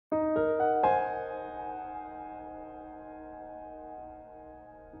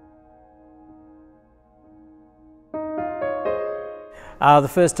The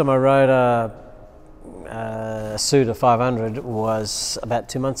first time I rode a Suter 500 was about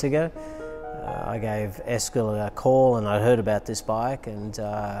 2 months ago. I gave Eskil a call and I heard about this bike, and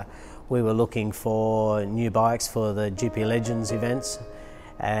we were looking for new bikes for the GP Legends events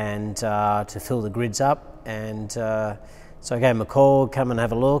and to fill the grids up. And so I gave him a call, come and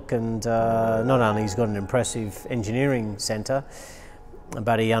have a look, and not only he's got an impressive engineering centre,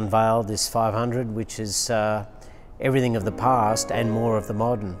 but he unveiled this 500, which is everything of the past and more of the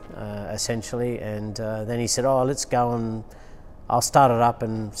modern, essentially. And then he said, oh, let's go and I'll start it up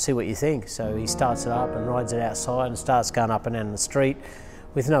and see what you think. So he starts it up and rides it outside and starts going up and down the street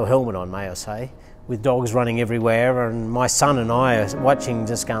with no helmet on, may I say, with dogs running everywhere. And my son and I are watching,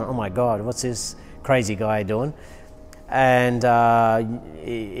 just going, oh my God, what's this crazy guy doing? And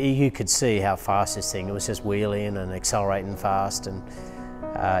you could see how fast this thing, it was just wheeling and accelerating fast. And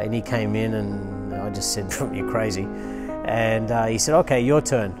he came in and I just said, you're crazy. And he said, okay, your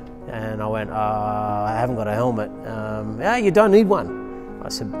turn. And I went, I haven't got a helmet. Yeah, you don't need one. I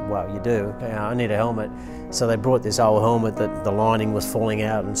said, well, you do. Yeah, I need a helmet. So they brought this old helmet that the lining was falling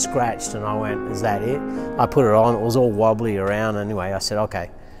out and scratched, and I went, is that it? I put it on, it was all wobbly around. Anyway, I said,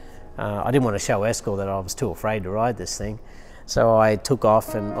 okay. I didn't want to show Eskil that I was too afraid to ride this thing. So I took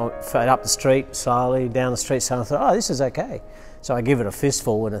off and up the street, slowly down the street, so I thought, oh, this is okay. So I give it a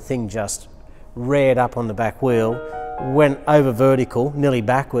fistful and the thing just reared up on the back wheel, went over vertical, nearly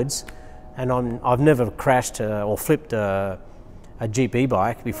backwards, and I've never crashed or flipped a GP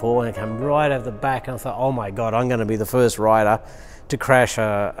bike before, and it came right over the back, and I thought, oh my God, I'm going to be the first rider to crash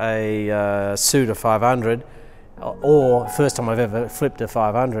a Suter 500, or first time I've ever flipped a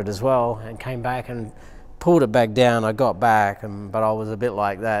 500 as well, and came back and pulled it back down. I got back, but I was a bit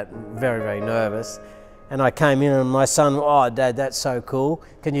like that, very, very nervous. And I came in and my son, oh, Dad, that's so cool.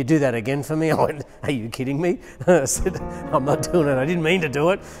 Can you do that again for me? I went, are you kidding me? I said, I'm not doing it. I didn't mean to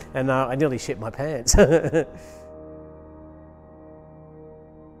do it. And I nearly shit my pants.